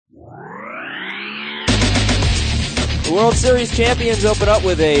The World Series champions open up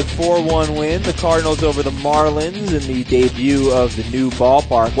with a 4-1 win. The Cardinals over the Marlins in the debut of the new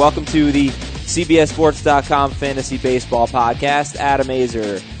ballpark. Welcome to the CBSSports.com Fantasy Baseball Podcast. Adam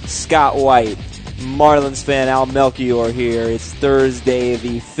Azer, Scott White, Marlins fan Al Melchior here. It's Thursday,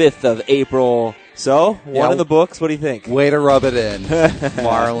 the 5th of April. So, one in the books. What do you think? Way to rub it in.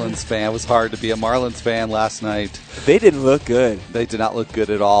 Marlins fan. It was hard to be a Marlins fan last night. They didn't look good. They did not look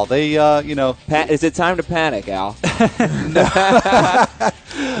good at all. They, is it time to panic, Al?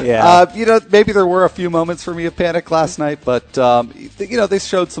 Yeah. Maybe there were a few moments for me of panic last night, but, they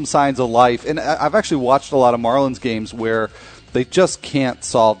showed some signs of life. And I've actually watched a lot of Marlins games where they just can't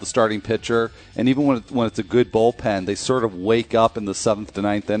solve the starting pitcher. And even when it's a good bullpen, they sort of wake up in the 7th to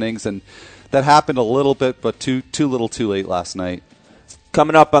 9th innings. And that happened a little bit, but too little too late last night.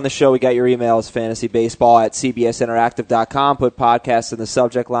 Coming up on the show, we got your emails, fantasybaseball@cbsinteractive.com. Put podcasts in the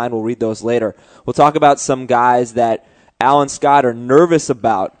subject line. We'll read those later. We'll talk about some guys that Al and Scott are nervous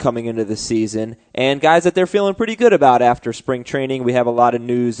about coming into the season and guys that they're feeling pretty good about after spring training. We have a lot of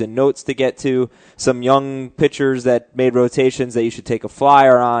news and notes to get to, some young pitchers that made rotations that you should take a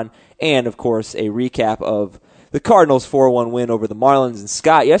flyer on, and, of course, a recap of the Cardinals' 4-1 win over the Marlins. And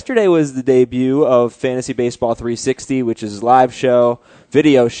Scott, yesterday was the debut of Fantasy Baseball 360, which is a live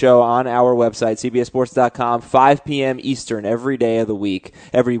video show on our website, cbssports.com, 5 p.m. Eastern every day of the week,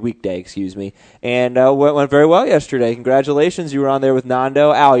 every weekday, And went very well yesterday. Congratulations. You were on there with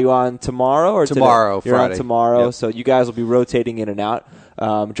Nando. Al, you on tomorrow? Or tomorrow, today? You're Friday. on tomorrow, Yep. So you guys will be rotating in and out.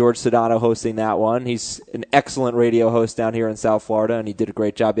 George Sedano hosting that one. He's an excellent radio host down here in South Florida, and he did a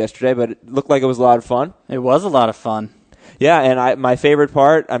great job yesterday, but it looked like it was a lot of fun. It was a lot of fun. Yeah, and my favorite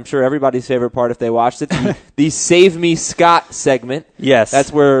part, I'm sure everybody's favorite part if they watched it, the Save Me Scott segment. Yes.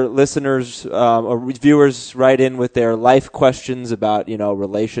 That's where listeners or viewers write in with their life questions about,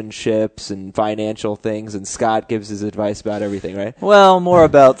 relationships and financial things, and Scott gives his advice about everything, right? Well, more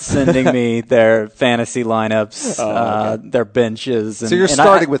about sending me their fantasy lineups, their benches. So you're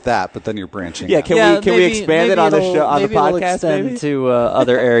starting with that, but then you're branching. Yeah, out. Can we expand it on the show, on the podcast? Extend maybe to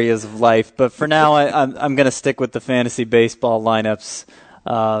other areas of life, but for now, I'm going to stick with the fantasy baseball lineups.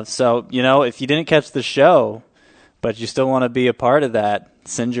 So, if you didn't catch the show, but you still want to be a part of that,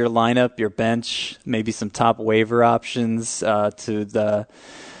 send your lineup, your bench, maybe some top waiver options to the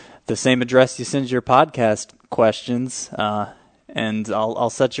same address you send your podcast questions, and I'll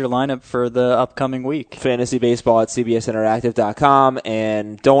set your lineup for the upcoming week. FantasyBaseball@cbsinteractive.com,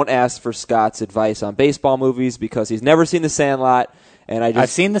 and don't ask for Scott's advice on baseball movies because he's never seen The Sandlot. And I've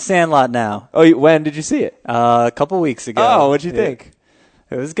seen The Sandlot now. Oh, when did you see it? A couple weeks ago. Oh, what'd you think?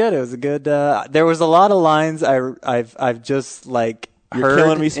 It was good. It was a good. There was a lot of lines I've just like You're heard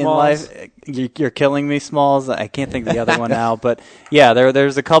killing me, in Smalls. life. You're killing me, Smalls. I can't think of the other one now, but yeah,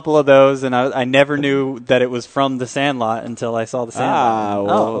 there's a couple of those, and I never knew that it was from The Sandlot until I saw The Sandlot.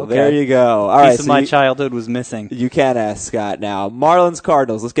 Okay. There you go. All right, Piece of my childhood was missing. You can't ask Scott now. Marlins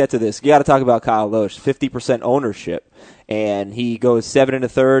Cardinals. Let's get to this. You got to talk about Kyle Lohse. 50% ownership. And he goes 7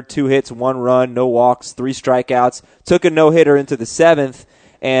 1/3, 2 hits, 1 run, no walks, 3 strikeouts. Took a no-hitter into the 7th,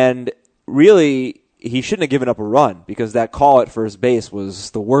 and really he shouldn't have given up a run because that call at first base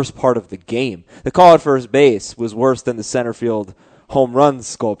was the worst part of the game. The call at first base was worse than the center field home run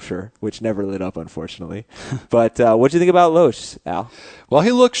sculpture, which never lit up, unfortunately. But what do you think about Lohse, Al? Well,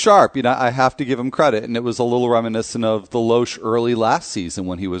 he looked sharp. I have to give him credit, and it was a little reminiscent of the Lohse early last season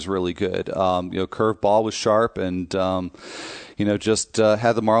when he was really good. Curveball was sharp, and just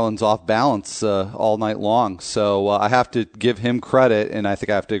had the Marlins off balance all night long. So I have to give him credit, and I think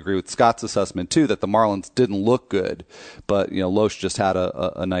I have to agree with Scott's assessment too that the Marlins didn't look good, but Lohse just had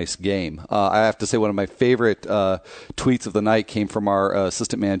a nice game. I have to say one of my favorite tweets of the night came from our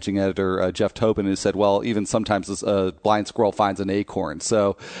assistant managing editor Jeff Tobin, who said, "Well, even sometimes a blind squirrel finds an acorn."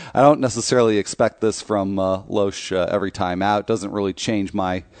 So I don't necessarily expect this from Lohse every time out. It doesn't really change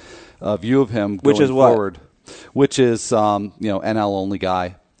my view of him going forward. Which is, NL only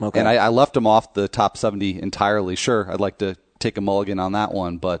guy. Okay. And I left him off the top 70 entirely. Sure, I'd like to take a mulligan on that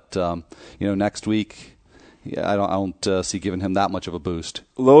one, but next week, I don't see giving him that much of a boost.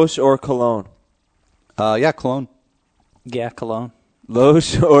 Lohse or Cologne? Cologne. Yeah, Cologne.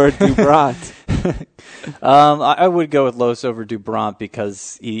 Lohse or Dubront? I would go with Lohse over Dubront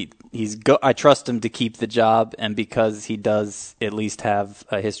because I trust him to keep the job, and because he does at least have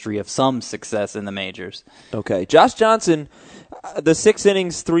a history of some success in the majors. Okay. Josh Johnson, the 6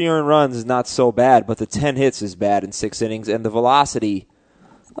 innings, 3 earned runs is not so bad, but the 10 hits is bad in 6 innings, and the velocity,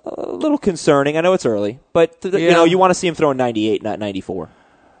 a little concerning. I know it's early, but you want to see him throwing 98, not 94.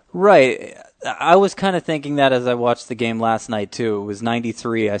 Right. I was kind of thinking that as I watched the game last night, too. It was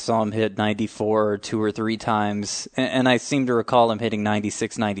 93. I saw him hit 94 2 or 3 times, and I seem to recall him hitting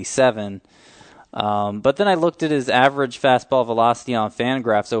 96, 97. But then I looked at his average fastball velocity on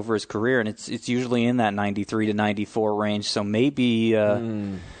Fangraphs over his career, and it's usually in that 93 to 94 range. So maybe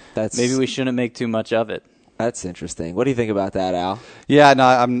maybe we shouldn't make too much of it. That's interesting. What do you think about that, Al? Yeah, no,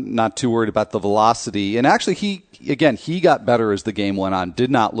 I'm not too worried about the velocity. And actually, he got better as the game went on.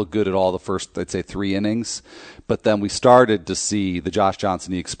 Did not look good at all the first, I'd say, 3 innings. But then we started to see the Josh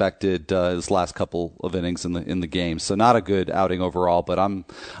Johnson he expected his last couple of innings in the game. So not a good outing overall, but I'm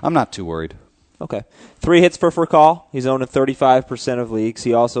not too worried. Okay. 3 hits for Furcal. He's owned in 35% of leagues.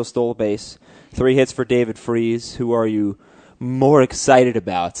 He also stole a base. 3 hits for David Freese. Who are you more excited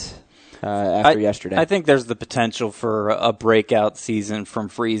about after yesterday? I think there's the potential for a breakout season from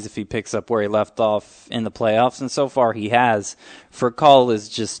Freese if he picks up where he left off in the playoffs, and so far he has. Furcal is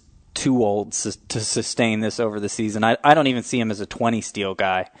just too old to sustain this over the season. I don't even see him as a 20 steal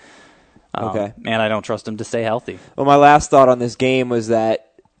guy. Okay. And I don't trust him to stay healthy. Well, my last thought on this game was that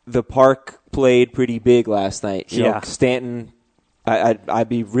the park played pretty big last night. You know, Stanton, I'd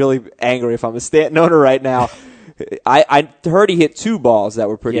be really angry if I'm a Stanton owner right now. I heard he hit 2 balls that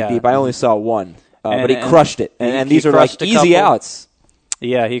were pretty deep. I only saw 1, but he crushed it. And these are like easy outs.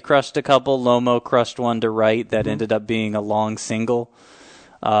 Yeah, he crushed a couple. Lomo crushed one to right that ended up being a long single.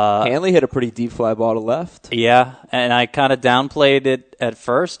 Hanley hit a pretty deep fly ball to left. Yeah, and I kind of downplayed it at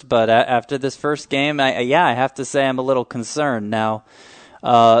first, but after this first game, I have to say I'm a little concerned now.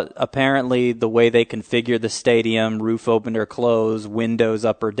 Apparently, the way they configure the stadium, roof open or close, windows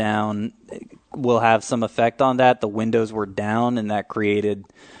up or down, will have some effect on that. The windows were down, and that created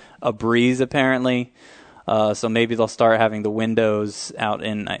a breeze, apparently. So maybe they'll start having the windows out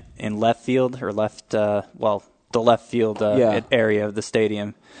in left field or the left field area of the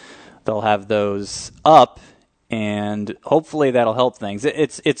stadium. They'll have those up, and hopefully that'll help things.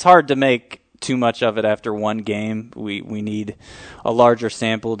 It's hard to make too much of it after one game. We need a larger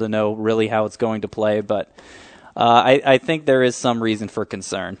sample to know really how it's going to play, but I think there is some reason for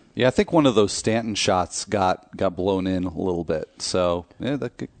concern. Yeah, I think one of those Stanton shots got blown in a little bit, so yeah,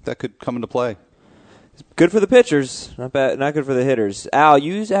 that could come into play. Good for the pitchers, not bad. Not good for the hitters. Al,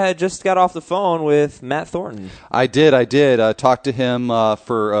 you had just got off the phone with Matt Thornton. I did. Talked to him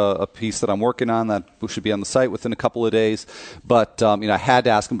for a piece that I'm working on that should be on the site within a couple of days. But I had to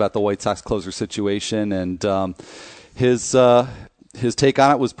ask him about the White Sox closer situation, and his take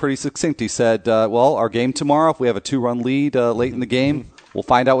on it was pretty succinct. He said, "Well, our game tomorrow, if we have a 2-run lead late in the game, we'll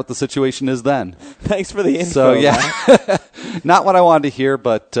find out what the situation is then." Thanks for the info. So yeah, not what I wanted to hear,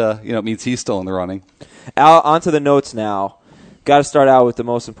 but it means he's still in the running. Al, onto the notes now. Got to start out with the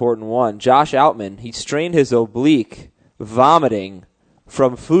most important one. Josh Outman, he strained his oblique vomiting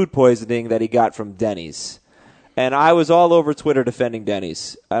from food poisoning that he got from Denny's. And I was all over Twitter defending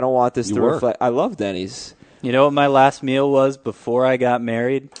Denny's. I don't want this to reflect. I love Denny's. You know what my last meal was before I got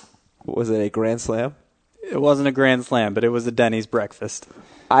married? Was it a Grand Slam? It wasn't a Grand Slam, but it was a Denny's breakfast.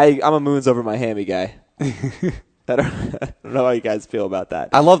 I'm a moons over my hammy guy. I don't know how you guys feel about that.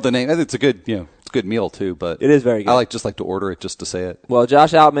 I love the name. It's a good, good meal too, but it is very good. I like to order it just to say it. Well,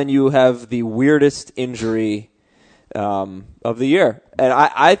 Josh Outman, you have the weirdest injury of the year, and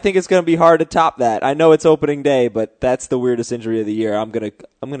I think it's going to be hard to top that. I know it's opening day, but that's the weirdest injury of the year. I'm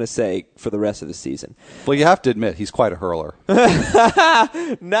gonna say for the rest of the season. Well, you have to admit he's quite a hurler.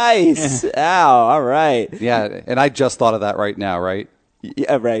 Nice, Ow! All right. Yeah, and I just thought of that right now, right?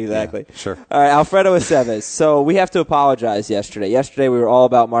 Yeah, right, exactly. Yeah, sure. All right, Alfredo Aceves. So we have to apologize yesterday. Yesterday we were all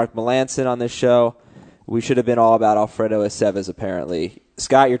about Mark Melancon on this show. We should have been all about Alfredo Aceves, apparently.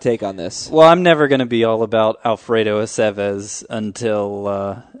 Scott, your take on this? Well, I'm never going to be all about Alfredo Aceves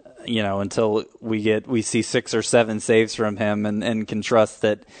until we see 6 or 7 saves from him and can trust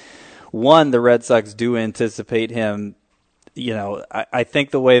that, one, the Red Sox do anticipate him. I think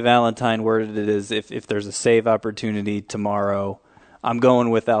the way Valentine worded it is if there's a save opportunity tomorrow, I'm going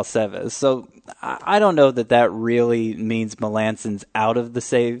with Aceves. So I don't know that really means Melancon's out of the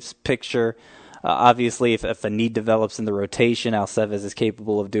saves picture. Obviously, if a need develops in the rotation, Aceves is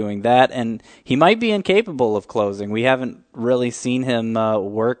capable of doing that, and he might be incapable of closing. We haven't really seen him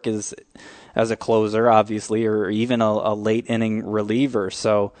work as a closer, obviously, or even a late inning reliever.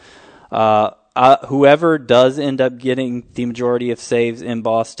 So whoever does end up getting the majority of saves in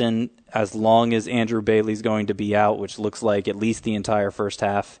Boston, as long as Andrew Bailey's going to be out, which looks like at least the entire first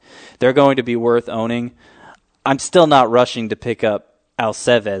half, they're going to be worth owning. I'm still not rushing to pick up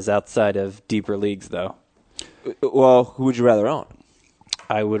Aceves outside of deeper leagues, though. Well, who would you rather own?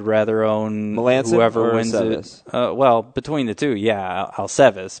 I would rather own Melancon whoever or wins Aceves? it. Between the two, yeah,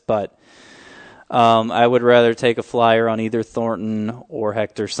 Aceves. But I would rather take a flyer on either Thornton or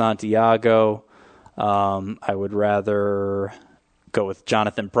Hector Santiago. I would rather go with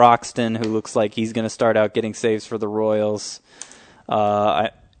Jonathan Broxton, who looks like he's going to start out getting saves for the Royals.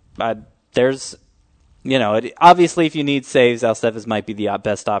 There's, obviously if you need saves, Aceves might be the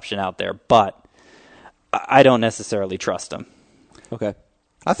best option out there, but I don't necessarily trust him. Okay.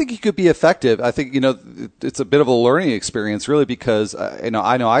 I think he could be effective. I think, it's a bit of a learning experience, really, because, it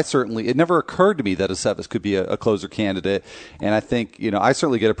never occurred to me that Aceves could be a closer candidate. And I think, I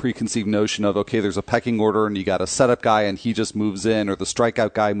certainly get a preconceived notion of, okay, there's a pecking order and you got a setup guy and he just moves in, or the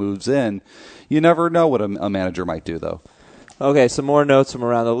strikeout guy moves in. You never know what a manager might do, though. Okay, some more notes from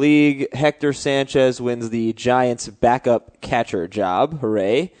around the league. Hector Sanchez wins the Giants' backup catcher job.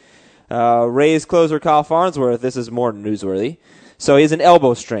 Hooray. Rays closer Kyle Farnsworth. This is more newsworthy. So he has an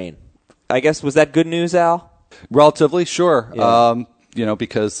elbow strain. I guess, was that good news, Al? Relatively, sure. Yeah.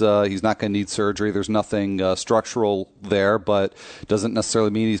 Because he's not going to need surgery. There's nothing structural there, but doesn't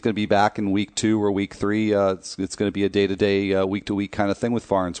necessarily mean he's going to be back in week 2 or week 3. It's going to be a day-to-day, week-to-week kind of thing with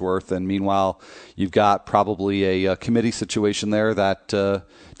Farnsworth. And meanwhile, you've got probably a committee situation there that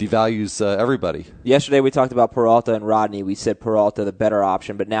devalues everybody. Yesterday we talked about Peralta and Rodney. We said Peralta the better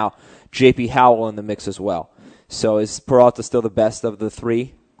option, but now J.P. Howell in the mix as well. So is Peralta still the best of the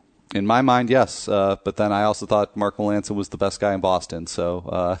 3? In my mind, yes. But then I also thought Mark Melancon was the best guy in Boston.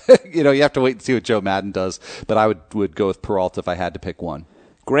 So, you have to wait and see what Joe Madden does. But I would go with Peralta if I had to pick one.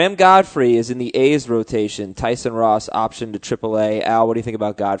 Graham Godfrey is in the A's rotation. Tyson Ross option to AAA. Al, what do you think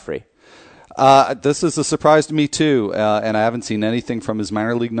about Godfrey? This is a surprise to me, too, and I haven't seen anything from his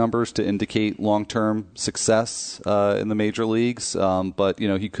minor league numbers to indicate long-term success in the major leagues. But,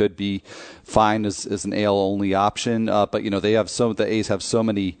 he could be fine as an AL-only option. But, the A's have so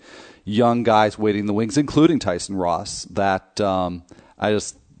many young guys waiting in the wings, including Tyson Ross, that I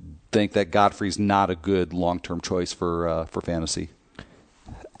just think that Godfrey's not a good long-term choice for fantasy.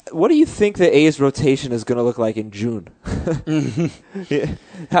 What do you think the A's rotation is going to look like in June?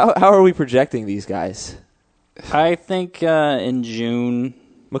 How are we projecting these guys? I think in June,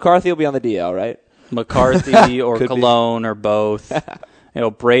 McCarthy will be on the DL, right? McCarthy or Cologne or both.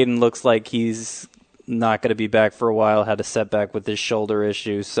 Braden looks like he's not going to be back for a while, had a setback with his shoulder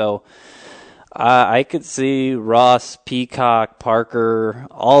issue. So I could see Ross, Peacock, Parker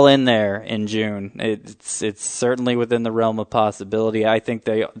all in there in June. It's certainly within the realm of possibility. I think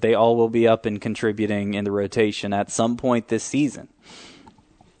they all will be up and contributing in the rotation at some point this season.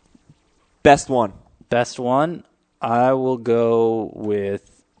 Best one, I will go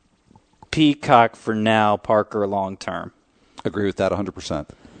with Peacock for now, Parker long term. Agree with that 100%.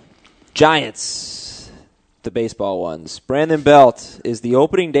 Giants, the baseball ones. Brandon Belt is the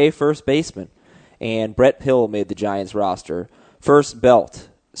opening day first baseman. And Brett Hill made the Giants roster. First, Belt.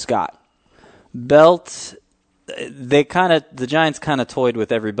 Scott. Belt, the Giants kind of toyed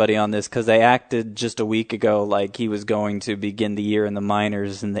with everybody on this because they acted just a week ago like he was going to begin the year in the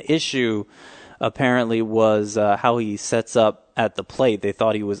minors. And the issue apparently was how he sets up at the plate. They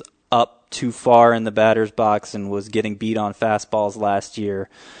thought he was up too far in the batter's box and was getting beat on fastballs last year.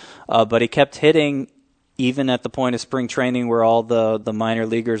 But he kept hitting even at the point of spring training where all the minor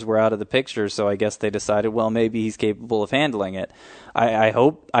leaguers were out of the picture. So I guess they decided, well, maybe he's capable of handling it. I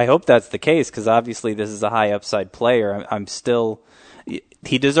hope that's the case because obviously this is a high upside player.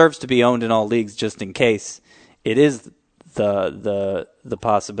 He deserves to be owned in all leagues just in case it is the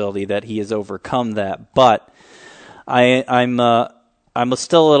possibility that he has overcome that. But I'm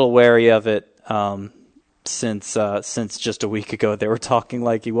still a little wary of it since just a week ago they were talking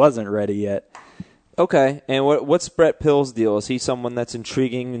like he wasn't ready yet. Okay, and what's Brett Hill's deal? Is he someone that's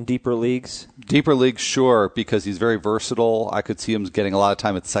intriguing in deeper leagues? Deeper leagues, sure, because he's very versatile. I could see him getting a lot of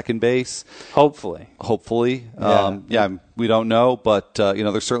time at second base. Hopefully. Yeah, we don't know, but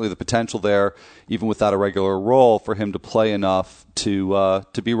there's certainly the potential there, even without a regular role, for him to play enough to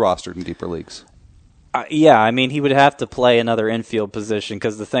be rostered in deeper leagues. He would have to play another infield position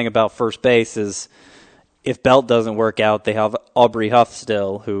because the thing about first base is if Belt doesn't work out, they have Aubrey Huff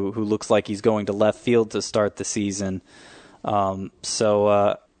still, who looks like he's going to left field to start the season.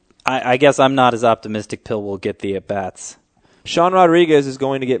 So I guess I'm not as optimistic Pill will get the at-bats. Sean Rodriguez is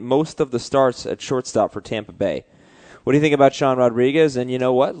going to get most of the starts at shortstop for Tampa Bay. What do you think about Sean Rodriguez? And you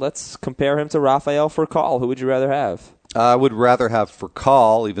know what? Let's compare him to Rafael Furcal. Who would you rather have? I would rather have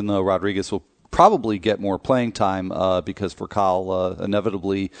Furcal, even though Rodriguez will probably get more playing time because Furcal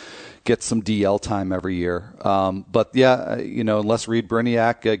inevitably gets some DL time every year. Unless Reed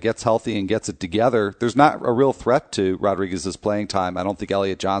Briniak gets healthy and gets it together, there's not a real threat to Rodriguez's playing time. I don't think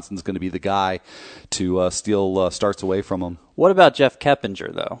Elliott Johnson's going to be the guy to steal starts away from him. What about Jeff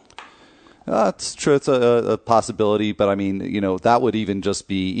Keppinger, though? It's true. It's a possibility, but I mean, that would even just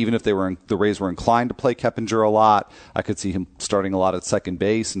be, even if the Rays were inclined to play Keppinger a lot, I could see him starting a lot at second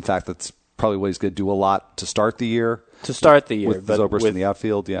base. In fact, that's probably what he's going to do a lot to start the year. With Zobrist in the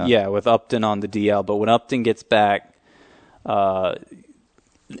outfield, yeah. Yeah, with Upton on the DL. But when Upton gets back,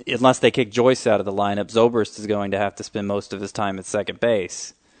 unless they kick Joyce out of the lineup, Zobrist is going to have to spend most of his time at second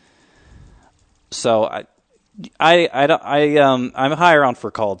base. So I'm higher on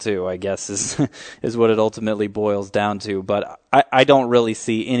Furcal too, I guess, is what it ultimately boils down to. But I don't really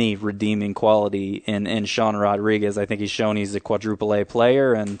see any redeeming quality in Sean Rodriguez. I think he's shown he's a quadruple A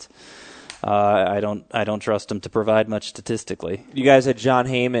player, and I don't trust him to provide much statistically. You guys had John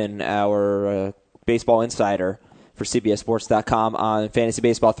Heyman, our baseball insider for CBSSports.com, on Fantasy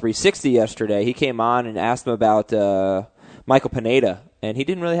Baseball 360 yesterday. He came on and asked him about Michael Pineda, and he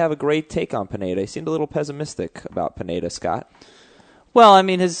didn't really have a great take on Pineda. He seemed a little pessimistic about Pineda, Scott. Well, I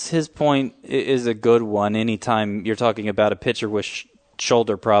mean, his point is a good one. Anytime you're talking about a pitcher with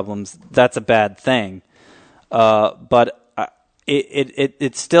shoulder problems, that's a bad thing. But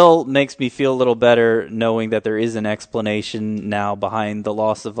it still makes me feel a little better knowing that there is an explanation now behind the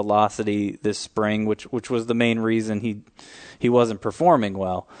loss of velocity this spring, which was the main reason he wasn't performing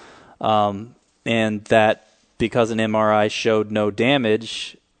well, and that because an MRI showed no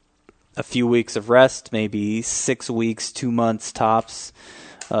damage, a few weeks of rest, maybe 6 weeks, 2 months tops,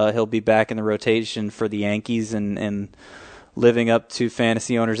 he'll be back in the rotation for the Yankees and living up to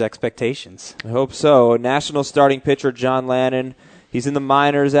fantasy owners' expectations. I hope so. National starting pitcher John Lannon, he's in the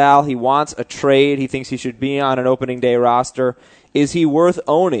minors, Al. He wants a trade. He thinks he should be on an opening day roster. Is he worth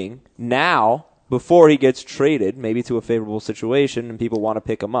owning now before he gets traded, maybe to a favorable situation, and people want to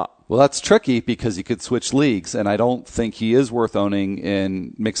pick him up? Well, that's tricky because he could switch leagues, and I don't think he is worth owning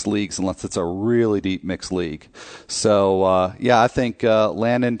in mixed leagues unless it's a really deep mixed league. So, I think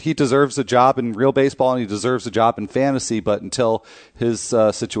Landon, he deserves a job in real baseball and he deserves a job in fantasy, but until his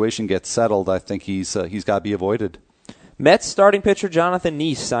situation gets settled, I think he's got to be avoided. Mets starting pitcher Jonathan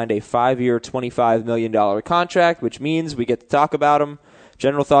Neese signed a 5-year, $25 million contract, which means we get to talk about him.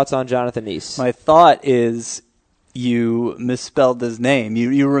 General thoughts on Jonathan Neese? My thought is you misspelled his name.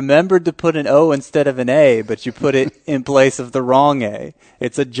 You remembered to put an O instead of an A, but you put it in place of the wrong A.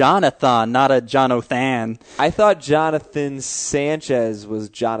 It's a Jonathan, not a Jonathan. I thought Jonathan Sanchez was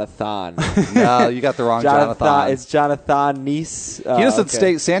Jonathan. No, you got the wrong Jonathan. It's Jonathan Neese. He doesn't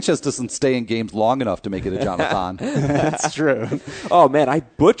stay. Sanchez doesn't stay in games long enough to make it a Jonathan. That's true. Oh man, I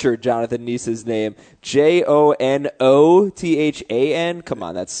butchered Jonathan Neese's name. Jonothan. Come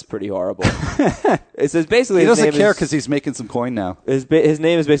on, that's pretty horrible. It says basically he doesn't care because he's making some coin now. His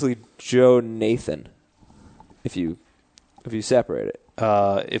name is basically Joe Nathan. If you separate it.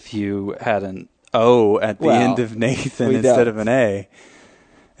 If you had an O at the end of Nathan instead of an A,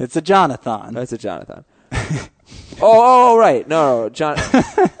 it's a Jonathan. That's a Jonathan. oh, right. No, John.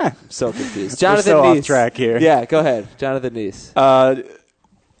 I'm so confused. Jonathan We're so Neese. Off track here. Yeah, go ahead. Jonathan Neese.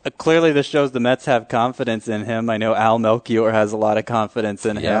 Clearly, this shows the Mets have confidence in him. I know Al Melchior has a lot of confidence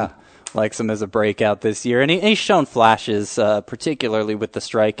in him. Likes him as a breakout this year. And he's shown flashes, particularly with the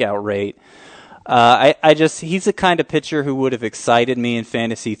strikeout rate. He's the kind of pitcher who would have excited me in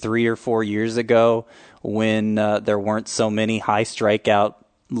fantasy 3 or 4 years ago when there weren't so many high strikeout,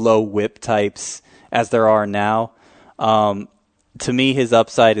 low whip types as there are now. To me, his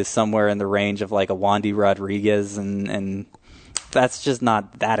upside is somewhere in the range of like a Wandy Rodriguez, and that's just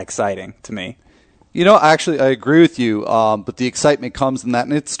not that exciting to me. Actually, I agree with you, but the excitement comes in that,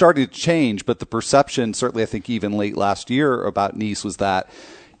 and it's starting to change, but the perception, certainly I think even late last year about Neese was that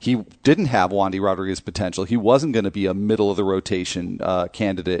he didn't have Wandy Rodriguez potential. He wasn't going to be a middle-of-the-rotation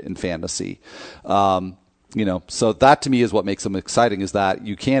candidate in fantasy. So that to me is what makes him exciting, is that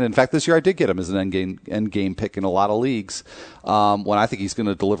you can, in fact, this year I did get him as an end game pick in a lot of leagues, when I think he's going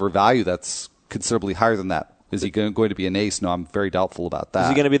to deliver value that's considerably higher than that. Is he going to be an ace? No, I'm very doubtful about that. Is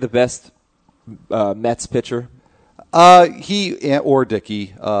he going to be the best Mets pitcher? He or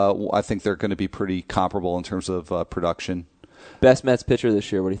Dickey. I think they're going to be pretty comparable in terms of production. Best Mets pitcher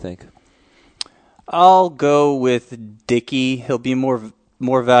this year, what do you think? I'll go with Dickey. He'll be more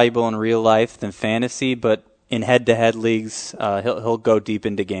valuable in real life than fantasy, but in head-to-head leagues, he'll go deep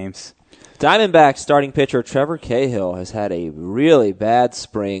into games. Diamondbacks starting pitcher Trevor Cahill has had a really bad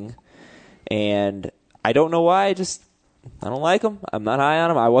spring, and I don't know why. I don't like him. I'm not high on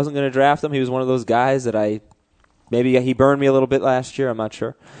him. I wasn't going to draft him. He was one of those guys that maybe he burned me a little bit last year. I'm not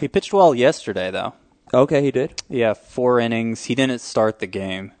sure. He pitched well yesterday, though. Okay, he did? Yeah, 4 innings. He didn't start the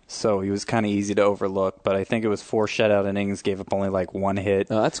game, so he was kind of easy to overlook. But I think it was 4 shutout innings, gave up only like 1 hit.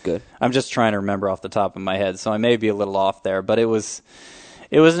 Oh, that's good. I'm just trying to remember off the top of my head, so I may be a little off there. But it was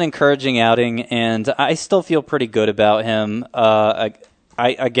It was an encouraging outing, and I still feel pretty good about him. I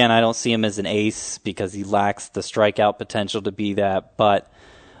don't see him as an ace because he lacks the strikeout potential to be that, but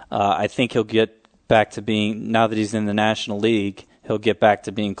I think he'll get back to being, now that he's in the National League, he'll get back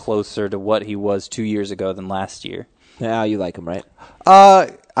to being closer to what he was 2 years ago than last year. Yeah, you like him, right?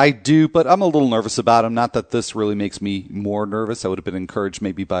 I do, but I'm a little nervous about him. Not that this really makes me more nervous. I would have been encouraged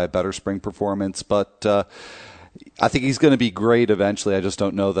maybe by a better spring performance, but I think he's going to be great eventually. I just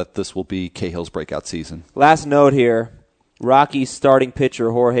don't know that this will be Cahill's breakout season. Last note here. Rockies starting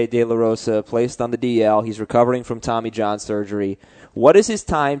pitcher Jorge De La Rosa placed on the DL. He's recovering from Tommy John surgery. What is his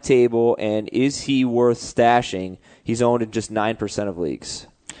timetable, and is he worth stashing? He's owned in just 9% of leagues.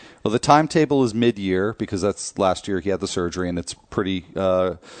 Well, the timetable is mid-year because that's last year he had the surgery, and it's pretty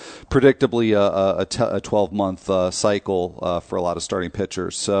predictably a 12-month cycle for a lot of starting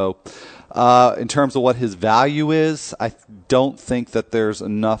pitchers. So in terms of what his value is, I don't think that there's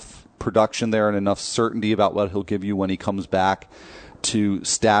enough production there and enough certainty about what he'll give you when he comes back to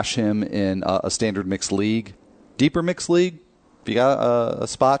stash him in a standard mixed league. Deeper mixed league, if you got a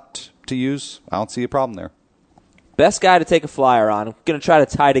spot to use, I don't see a problem there. Best guy to take a flyer on. I'm going to try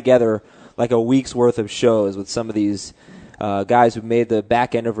to tie together like a week's worth of shows with some of these guys who made the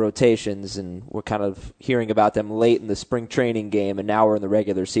back end of rotations, and we're kind of hearing about them late in the spring training game, and now we're in the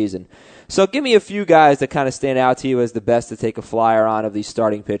regular season. So give me a few guys that kind of stand out to you as the best to take a flyer on of these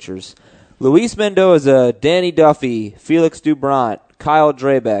starting pitchers. Luis Mendoza, Danny Duffy, Felix Doubront, Kyle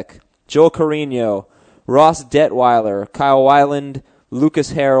Drabek, Joel Carreño, Ross Detweiler, Kyle Weiland,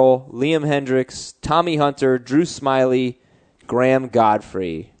 Lucas Harrell, Liam Hendricks, Tommy Hunter, Drew Smiley, Graham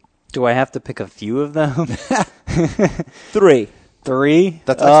Godfrey. Do I have to pick a few of them? Three. Three?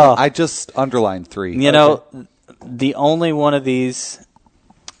 That's excellent. I just underlined 3. You know, the only one of these...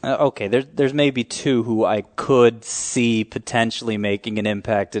 there's maybe 2 who I could see potentially making an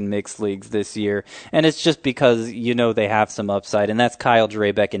impact in mixed leagues this year, and it's just because they have some upside, and that's Kyle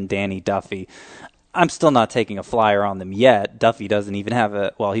Drabek and Danny Duffy. I'm still not taking a flyer on them yet. Duffy doesn't even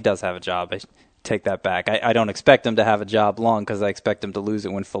have he does have a job. I take that back. I don't expect him to have a job long because I expect him to lose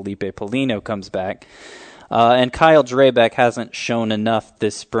it when Felipe Polino comes back. And Kyle Drabek hasn't shown enough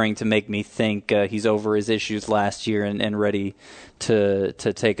this spring to make me think he's over his issues last year and ready to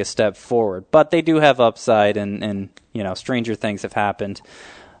take a step forward. But they do have upside, and stranger things have happened.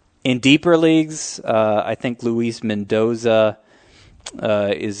 In deeper leagues, I think Luis Mendoza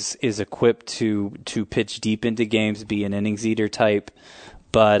is equipped to pitch deep into games, be an innings eater type,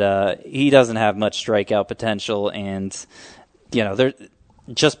 but he doesn't have much strikeout potential, and they're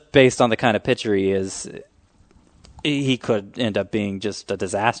just based on the kind of pitcher he is, he could end up being just a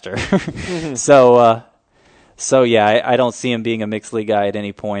disaster. So yeah, I don't see him being a mixed league guy at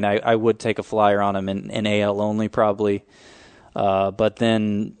any point. I would take a flyer on him in AL only probably, but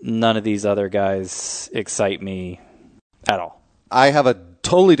then none of these other guys excite me at all. I have a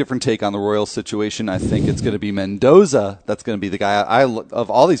totally different take on the Royals situation. I think it's going to be Mendoza. That's going to be the guy. Of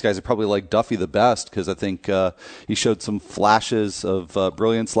all these guys, I probably like Duffy the best because I think he showed some flashes of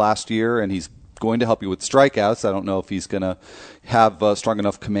brilliance last year, and he's going to help you with strikeouts. I don't know if he's going to have strong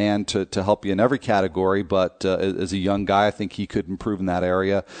enough command to help you in every category, but as a young guy, I think he could improve in that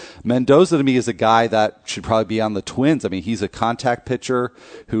area. Mendoza, to me, is a guy that should probably be on the Twins. I mean, he's a contact pitcher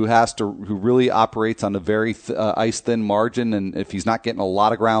who really operates on a very ice-thin margin, and if he's not getting a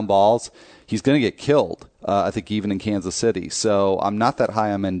lot of ground balls, he's going to get killed, I think, even in Kansas City. So I'm not that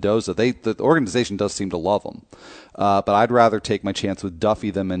high on Mendoza. The organization does seem to love him. But I'd rather take my chance with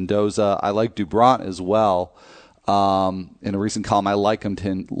Duffy than Mendoza. I like Doubront as well. In a recent column, I likened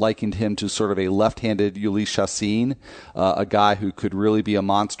him to sort of a left-handed Ulysses Chassin, a guy who could really be a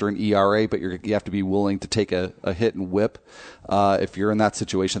monster in ERA, but you have to be willing to take a hit and whip. If you're in that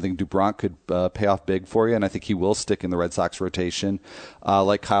situation, I think Doubront could pay off big for you, and I think he will stick in the Red Sox rotation.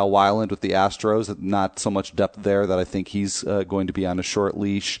 Like Kyle Weiland with the Astros, not so much depth there that I think he's going to be on a short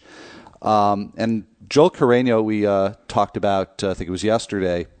leash. And Joel Carreño, we talked about, I think it was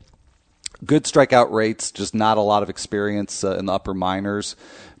yesterday. Good strikeout rates, just not a lot of experience in the upper minors.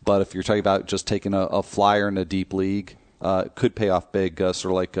 But if you're talking about just taking a flyer in a deep league, it could pay off big, sort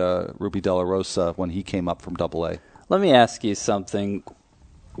of like Ruby De La Rosa when he came up from AA. Let me ask you something.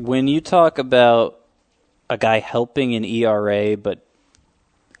 When you talk about a guy helping in ERA but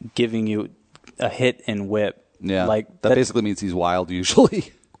giving you a hit and whip, that basically means he's wild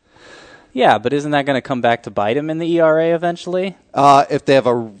usually. Yeah, but isn't that going to come back to bite him in the ERA eventually? If they have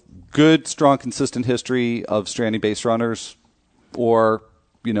a good, strong, consistent history of stranding base runners or,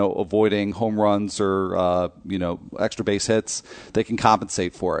 avoiding home runs or, extra base hits, they can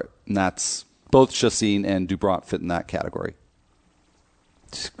compensate for it. And that's both Chassin and Doubront fit in that category.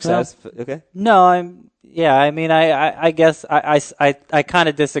 Okay. No, I guess I kind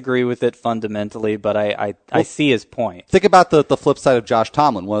of disagree with it fundamentally, but I see his point. Think about the flip side of Josh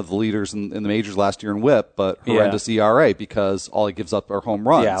Tomlin, one of the leaders in the majors last year in WHIP, but horrendous ERA because all he gives up are home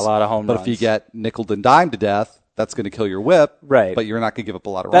runs. Yeah, a lot of home runs. But if you get nickeled and dimed to death, that's going to kill your WHIP, right? But you're not going to give up a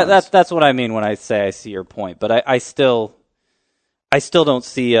lot of runs. That's what I mean when I say I see your point. But I still don't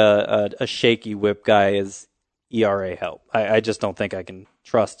see a shaky WHIP guy as ERA help. I just don't think I can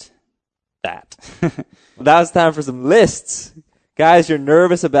trust that. Now it's time for some lists. Guys you're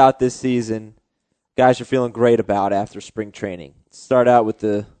nervous about this season. Guys you're feeling great about after spring training. Start out with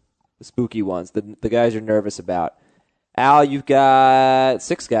the spooky ones, the guys you're nervous about. Al, you've got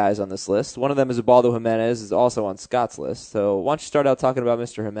 6 guys on this list. One of them is Ubaldo Jimenez, is also on Scott's list. So why don't you start out talking about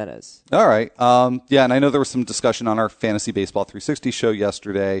Mr. Jimenez? All right. And I know there was some discussion on our Fantasy Baseball 360 show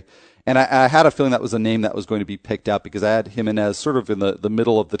yesterday, and I had a feeling that was a name that was going to be picked out because I had Jimenez sort of in the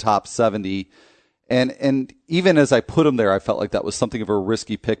middle of the top 70. And even as I put him there, I felt like that was something of a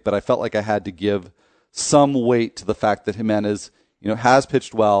risky pick, but I felt like I had to give some weight to the fact that Jimenez, has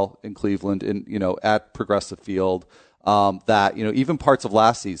pitched well in Cleveland and, at Progressive Field. That, even parts of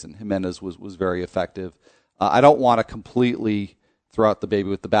last season, Jimenez was very effective. I don't want to completely throw out the baby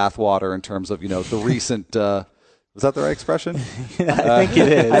with the bathwater in terms of, the recent, was that the right expression? I think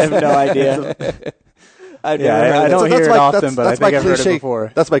it is. I have no idea. I don't hear it often, but I think I've heard it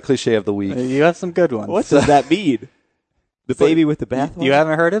before. That's my cliche of the week. You have some good ones. What does that mean? The baby with the bathwater? You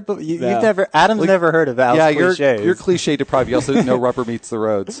haven't heard it? But you've No. never. Adam's never heard of Al's cliches. You're cliche deprived. You also didn't know rubber meets the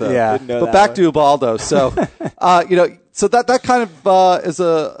road. So. Yeah. But back to Ubaldo. So, so that kind of is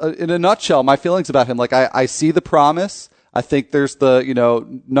in a nutshell my feelings about him. Like I see the promise. I think there's the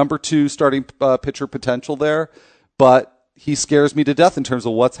number 2 starting pitcher potential there, but he scares me to death in terms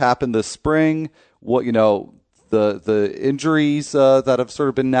of what's happened this spring. What the injuries that have sort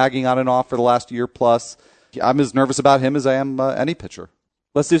of been nagging on and off for the last year plus. I'm as nervous about him as I am any pitcher.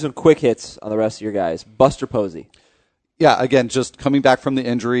 Let's do some quick hits on the rest of your guys. Buster Posey. Yeah, again, just coming back from the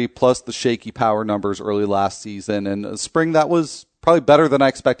injury, plus the shaky power numbers early last season, and a spring that was probably better than I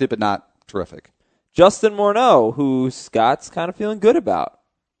expected, but not terrific. Justin Morneau, who Scott's kind of feeling good about.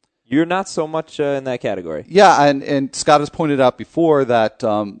 You're not so much in that category. Yeah, and Scott has pointed out before that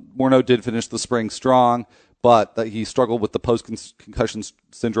Morneau did finish the spring strong, but that he struggled with the post-concussion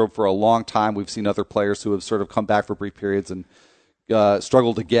syndrome for a long time. We've seen other players who have sort of come back for brief periods and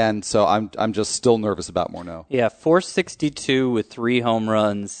struggled again. So I'm just still nervous about Morneau. Yeah, 462 with 3 home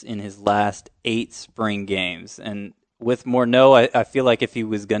runs in his last 8 spring games. And with Morneau, I feel like if he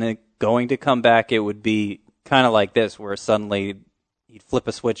was going to come back, it would be kind of like this, where suddenly he'd flip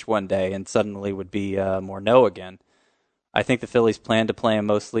a switch one day and suddenly would be Morneau again. I think the Phillies plan to play him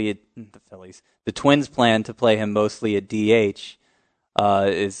mostly the Twins plan to play him mostly at DH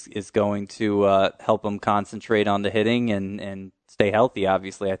is going to help him concentrate on the hitting and stay healthy,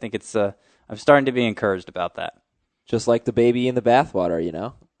 obviously. I think it's I'm starting to be encouraged about that. Just like the baby in the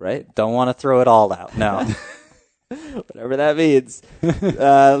bathwater, right? Don't want to throw it all out. No. Whatever that means.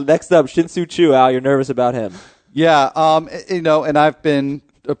 Next up, Shin-Soo Choo. Al, you're nervous about him. Yeah, and I've been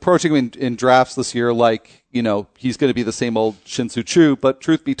approaching him in drafts this year like, he's going to be the same old Shin-Soo Choo, but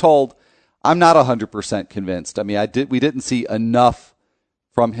truth be told, I'm not 100% convinced. I mean, we didn't see enough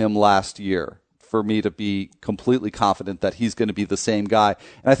from him last year for me to be completely confident that he's going to be the same guy.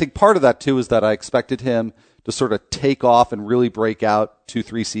 And I think part of that, too, is that I expected him to sort of take off and really break out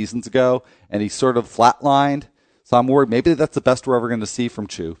 2-3 seasons ago, and he sort of flatlined. So I'm worried maybe that's the best we're ever going to see from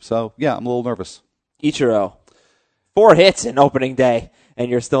Choo. So, yeah, I'm a little nervous. Ichiro. 4 hits in opening day, and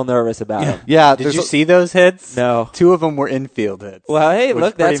you're still nervous about him. Yeah. Did you see those hits? No. 2 of them were infield hits. Well, hey,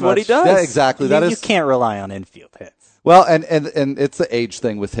 look, that's what he does. Yeah, exactly. You can't rely on infield hits. Well, and it's the age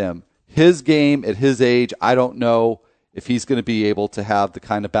thing with him. His game at his age, I don't know if he's going to be able to have the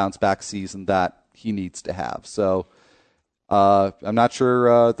kind of bounce back season that he needs to have. So I'm not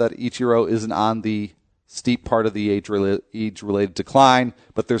sure that Ichiro isn't on the steep part of the age-related decline,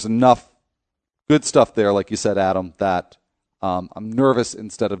 but there's enough good stuff there, like you said, Adam, that I'm nervous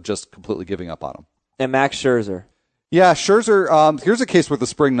instead of just completely giving up on him. And Max Scherzer. Yeah, Scherzer, here's a case where the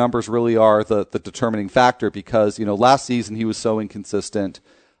spring numbers really are the determining factor because, last season he was so inconsistent.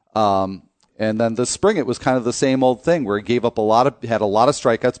 And then this spring it was kind of the same old thing where he had a lot of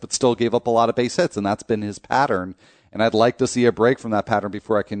strikeouts but still gave up a lot of base hits, and that's been his pattern. And I'd like to see a break from that pattern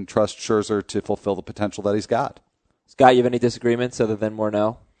before I can trust Scherzer to fulfill the potential that he's got. Scott, you have any disagreements other than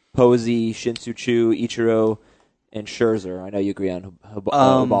Morneau? Posey, Shin-Soo Choo, Ichiro, and Scherzer. I know you agree on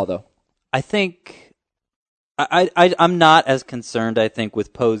Ubaldo. I think I'm not as concerned, I think,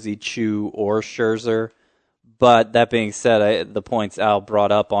 with Posey, Choo, or Scherzer, But that being said, the points Al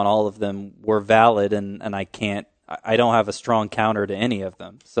brought up on all of them were valid, and I don't have a strong counter to any of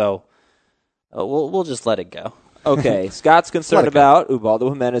them. So we'll just let it go. Okay, Scott's concerned about Ubaldo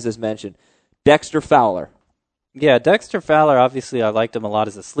Jimenez, as mentioned. Dexter Fowler. Yeah, Dexter Fowler, obviously I liked him a lot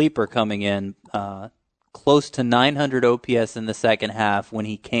as a sleeper coming in. Close to 900 OPS in the second half when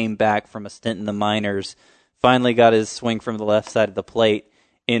he came back from a stint in the minors. Finally got his swing from the left side of the plate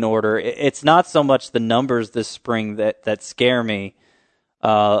in order. It's not so much the numbers this spring that scare me,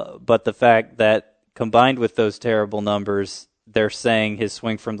 but the fact that combined with those terrible numbers, they're saying his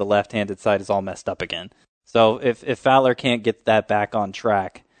swing from the left-handed side is all messed up again. So if Fowler can't get that back on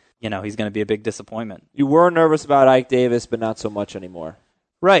track, he's going to be a big disappointment. You were nervous about Ike Davis, but not so much anymore.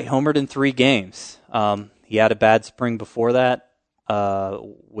 Right, homered in 3 games. He had a bad spring before that.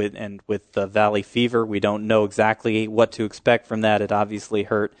 With the Valley Fever, we don't know exactly what to expect from that. It obviously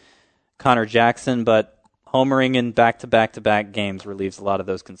hurt Connor Jackson, but homering in back-to-back-to-back games relieves a lot of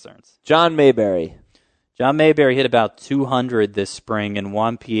those concerns. John Mayberry. John Mayberry hit about 200 this spring, and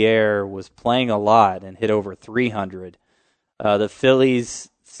Juan Pierre was playing a lot and hit over 300. The Phillies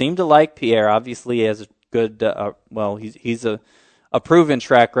seem to like Pierre. Obviously, he has a good, he's a proven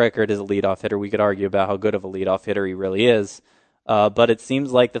track record as a leadoff hitter. We could argue about how good of a leadoff hitter he really is. But it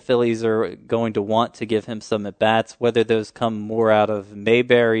seems like the Phillies are going to want to give him some at-bats. Whether those come more out of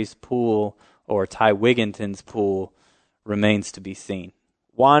Mayberry's pool or Ty Wigginton's pool remains to be seen.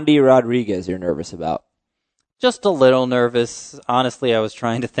 Wandy Rodriguez, you're nervous about? Just a little nervous. Honestly, I was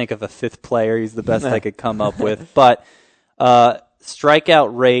trying to think of a 5th player. He's the best I could come up with. But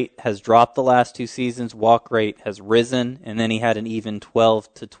strikeout rate has dropped the last 2 seasons. Walk rate has risen. And then he had an even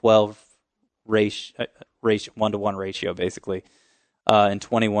 12-to-12 ratio, 1-to-1 ratio, basically, in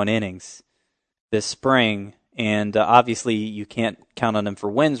 21 innings this spring. And obviously, you can't count on him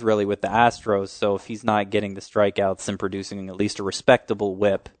for wins, really, with the Astros. So if he's not getting the strikeouts and producing at least a respectable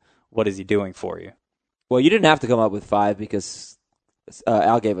whip, what is he doing for you? Well, you didn't have to come up with 5 because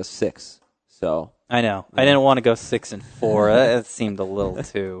Al gave us 6. So I know. I didn't want to go 6 and 4. That seemed a little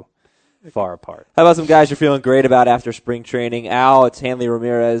too far apart. How about some guys you're feeling great about after spring training? Al, it's Hanley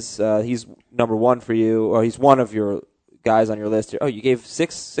Ramirez. He's number 1 for you, or he's one of your guys on your list here. Oh, you gave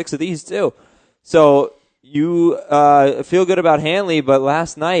 6 of these too. So you feel good about Hanley, but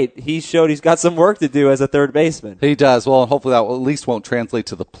last night he showed he's got some work to do as a third baseman. He does. Well, and hopefully that at least won't translate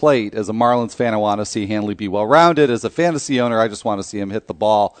to the plate. As a Marlins fan, I want to see Hanley be well-rounded. As a fantasy owner, I just want to see him hit the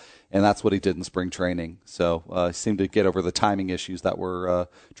ball, and that's what he did in spring training. So he seemed to get over the timing issues that were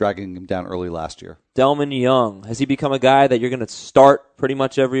dragging him down early last year. Delman Young, has he become a guy that you're going to start pretty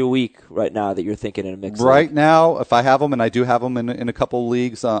much every week right now that you're thinking in a mix? Right now, if I have him, and I do have him in a couple of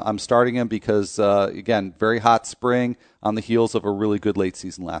leagues, I'm starting him because, again, very hot spring on the heels of a really good late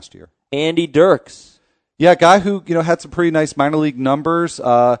season last year. Andy Dirks. Yeah, a guy who had some pretty nice minor league numbers.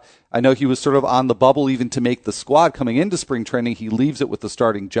 I know he was sort of on the bubble even to make the squad coming into spring training. He leaves it with the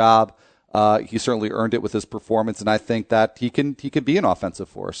starting job. He certainly earned it with his performance, and I think that he can be an offensive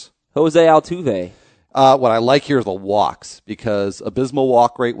force. Jose Altuve. What I like here is the walks, because abysmal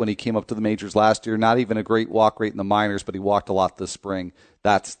walk rate when he came up to the majors last year, not even a great walk rate in the minors, but he walked a lot this spring.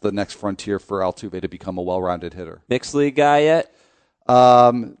 That's the next frontier for Altuve to become a well-rounded hitter. Mixed league guy yet?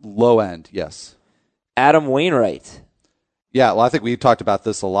 Low end, yes. Adam Wainwright. Yeah, well, I think we talked about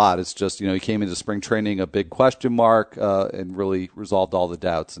this a lot. It's just, he came into spring training a big question mark and really resolved all the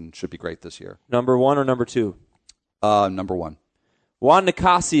doubts and should be great this year. Number 1 or number 2? Number 1. Juan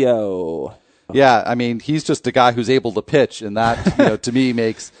Nicasio. Yeah, I mean, he's just a guy who's able to pitch, and that, to me,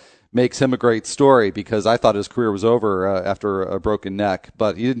 makes him a great story, because I thought his career was over after a broken neck.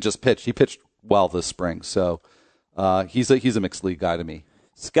 But he didn't just pitch; he pitched well this spring. So he's a mixed league guy to me.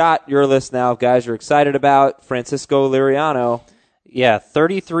 Scott, your list now of guys you're excited about. Francisco Liriano. Yeah,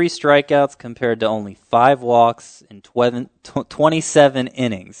 33 strikeouts compared to only 5 walks in 27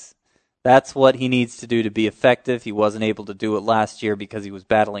 innings. That's what he needs to do to be effective. He wasn't able to do it last year because he was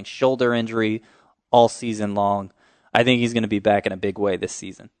battling shoulder injury all season long. I think he's going to be back in a big way this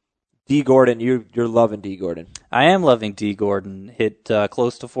season. D. Gordon, you're loving D. Gordon. I am loving D. Gordon. Hit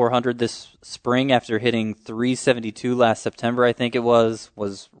close to 400 this spring after hitting 372 last September, I think it was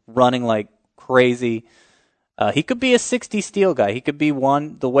running like crazy. He could be a 60 steal guy. He could be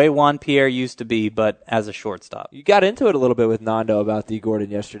the way Juan Pierre used to be, but as a shortstop. You got into it a little bit with Nando about D. Gordon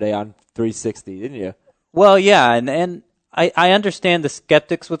yesterday on 360, didn't you? Well, yeah, and I understand the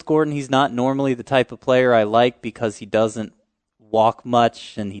skeptics with Gordon. He's not normally the type of player I like because he doesn't walk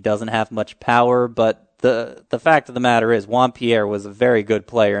much and he doesn't have much power, but the fact of the matter is Juan Pierre was a very good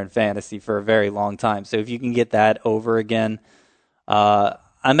player in fantasy for a very long time. So if you can get that over again,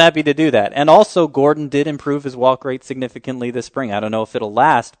 I'm happy to do that. And also, Gordon did improve his walk rate significantly this spring. I don't know if it'll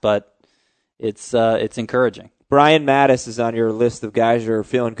last, but it's encouraging. Brian Matusz is on your list of guys you're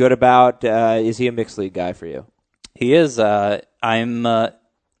feeling good about. Is he a mixed league guy for you? He is. It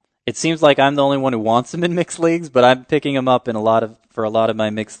seems like I'm the only one who wants him in mixed leagues, but I'm picking him up for a lot of my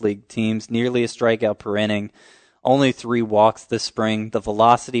mixed league teams. Nearly a strikeout per inning. Only 3 walks this spring. The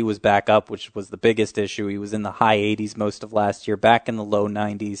velocity was back up, which was the biggest issue. He was in the high 80s most of last year, back in the low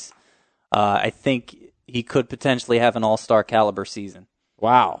 90s. I think he could potentially have an all-star caliber season.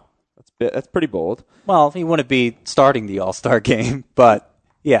 Wow. That's pretty bold. Well, he wouldn't be starting the all-star game, but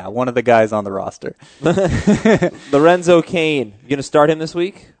yeah, one of the guys on the roster. Lorenzo Cain, you going to start him this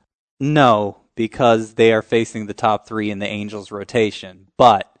week? No, because they are facing the top 3 in the Angels rotation,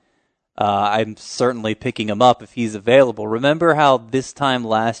 but I'm certainly picking him up if he's available. Remember how this time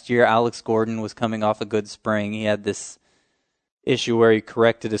last year Alex Gordon was coming off a good spring? He had this issue where he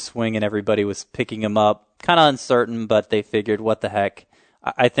corrected his swing and everybody was picking him up. Kind of uncertain, but they figured, what the heck.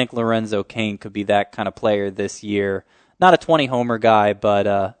 I think Lorenzo Cain could be that kind of player this year. Not a 20-homer guy,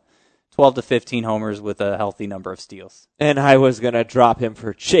 but 12 to 15 homers with a healthy number of steals. And I was going to drop him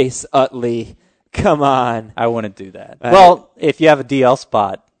for Chase Utley. Come on. I wouldn't do that. Well, if you have a DL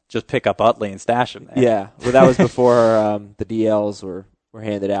spot, just pick up Utley and stash him there. Yeah, well, that was before the DLs were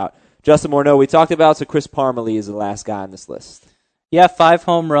handed out. Justin Morneau, we talked about, so Chris Parmelee is the last guy on this list. Yeah, 5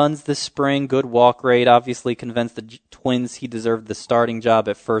 home runs this spring, good walk rate. Obviously convinced the Twins he deserved the starting job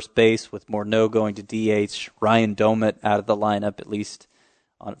at first base, with Morneau going to DH, Ryan Doumit out of the lineup, at least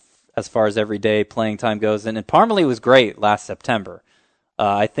as far as everyday playing time goes. And Parmelee was great last September.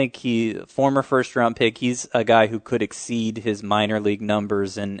 I think former first-round pick, he's a guy who could exceed his minor league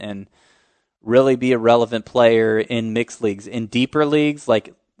numbers and really be a relevant player in mixed leagues. In deeper leagues,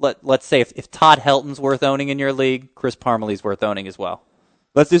 like let's say if Todd Helton's worth owning in your league, Chris Parmelee's worth owning as well.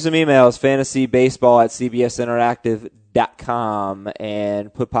 Let's do some emails, fantasybaseball@cbsinteractive.com,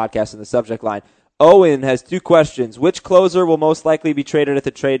 and put podcast in the subject line. Owen has 2 questions. Which closer will most likely be traded at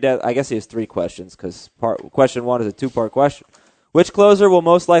the trade deadline? I guess he has 3 questions because question 1 is a 2-part question. Which closer will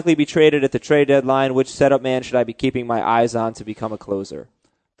most likely be traded at the trade deadline? Which setup man should I be keeping my eyes on to become a closer?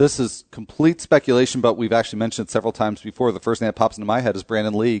 This is complete speculation, but we've actually mentioned it several times before. The first name that pops into my head is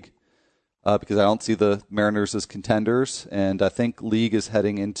Brandon League, because I don't see the Mariners as contenders, and I think League is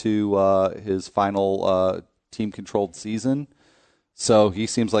heading into his final team-controlled season. So he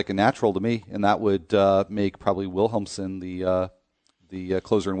seems like a natural to me, and that would make probably Wilhelmsen the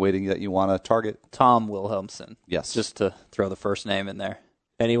closer in waiting that you want to target. Tom Wilhelmsen. Yes. Just to throw the first name in there.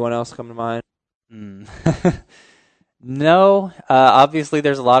 Anyone else come to mind? No. Obviously,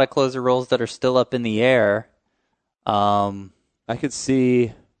 there's a lot of closer roles that are still up in the air. I could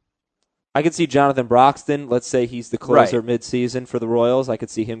see Jonathan Broxton. Let's say he's the closer mid-season for the Royals. I could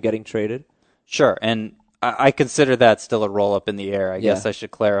see him getting traded. Sure, and I consider that still a roll up in the air. I guess I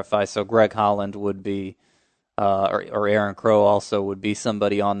should clarify. So Greg Holland would be, or Aaron Crow also would be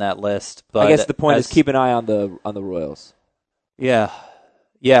somebody on that list. But I guess the point is keep an eye on the Royals. Yeah.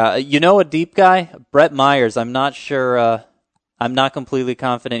 You know a deep guy, Brett Myers. I'm not sure. I'm not completely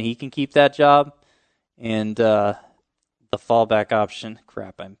confident he can keep that job. And the fallback option.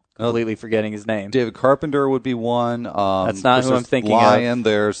 Crap, I'm completely forgetting his name. David Carpenter would be one. That's not who I'm thinking of.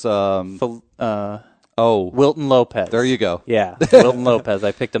 There's Wilton Lopez. There you go. Yeah, Wilton Lopez.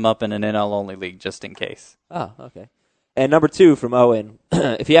 I picked him up in an NL-only league just in case. Oh, okay. And number 2 from Owen.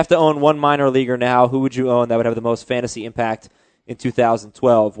 If you have to own one minor leaguer now, who would you own that would have the most fantasy impact in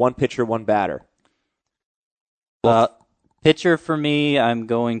 2012? One pitcher, one batter. Pitcher for me, I'm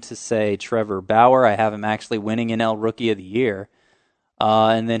going to say Trevor Bauer. I have him actually winning NL Rookie of the Year.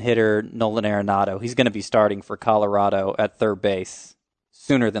 And then hitter Nolan Arenado. He's going to be starting for Colorado at third base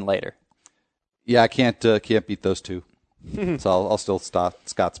sooner than later. Yeah, I can't beat those 2. So I'll still stop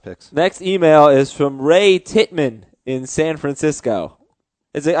Scott's picks. Next email is from Ray Titman in San Francisco.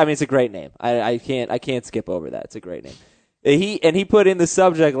 It's a great name. I can't skip over that. It's a great name. He put in the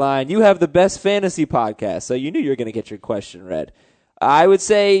subject line, "You have the best fantasy podcast," so you knew you were going to get your question read. I would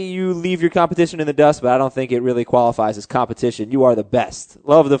say you leave your competition in the dust, but I don't think it really qualifies as competition. You are the best.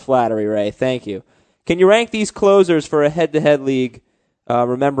 Love the flattery, Ray. Thank you. Can you rank these closers for a head-to-head league,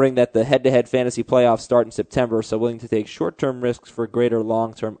 remembering that the head-to-head fantasy playoffs start in September, so willing to take short-term risks for greater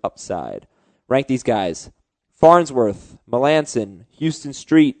long-term upside? Rank these guys: Farnsworth, Melanson, Houston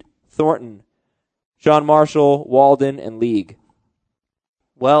Street, Thornton, Sean Marshall, Walden, and League.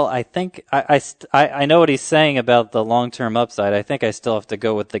 Well, I think I know what he's saying about the long-term upside. I think I still have to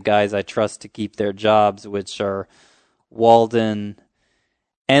go with the guys I trust to keep their jobs, which are Walden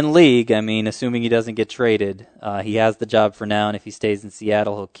and league. I mean, assuming he doesn't get traded, he has the job for now, and if he stays in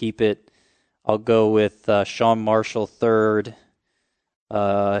Seattle, he'll keep it. I'll go with Sean Marshall third,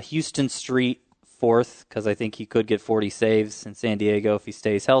 Houston Street fourth, because I think he could get 40 saves in San Diego if he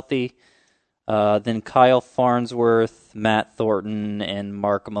stays healthy. Then Kyle Farnsworth, Matt Thornton, and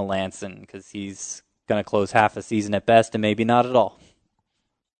Mark Melancon, because he's going to close half a season at best and maybe not at all.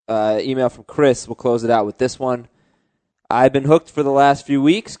 Email from Chris. We'll close it out with this one. I've been hooked for the last few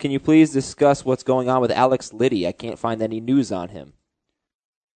weeks. Can you please discuss what's going on with Alex Liddy? I can't find any news on him.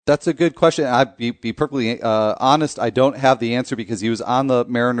 That's a good question. I'd be perfectly honest. I don't have the answer because he was on the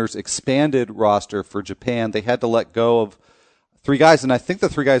Mariners' expanded roster for Japan. They had to let go of 3 guys, and I think the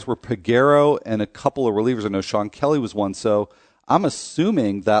 3 guys were Peguero and a couple of relievers. I know Sean Kelly was one. So I'm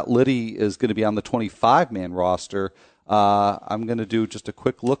assuming that Liddy is going to be on the 25-man roster. I'm going to do just a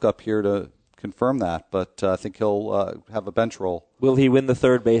quick look up here to confirm that, but I think he'll have a bench role. Will he win the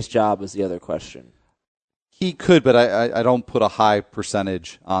third base job is the other question. He could, but I don't put a high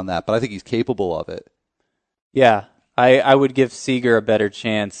percentage on that, but I think he's capable of it. Yeah, I would give Seager a better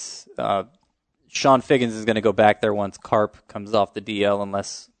chance. Sean Figgins is going to go back there once Karp comes off the DL,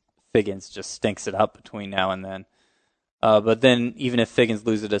 unless Figgins just stinks it up between now and then. But then even if Figgins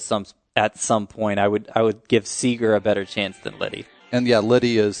loses at some point, I would give Seager a better chance than Liddy. And yeah,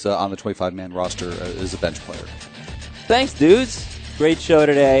 Liddy is on the 25-man roster as a bench player. Thanks, dudes. Great show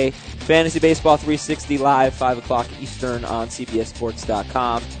today. Fantasy Baseball 360 live, 5 o'clock Eastern on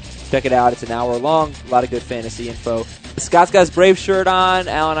CBSSports.com. Check it out. It's an hour long. A lot of good fantasy info. Scott's got his Brave shirt on.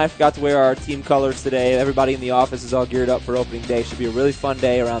 Al and I forgot to wear our team colors today. Everybody in the office is all geared up for opening day. Should be a really fun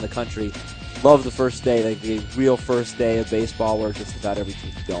day around the country. Love the first day, like the real first day of baseball where just about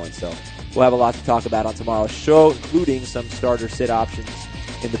everything's going. So we'll have a lot to talk about on tomorrow's show, including some starter sit options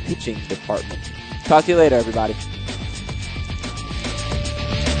in the pitching department. Talk to you later, everybody.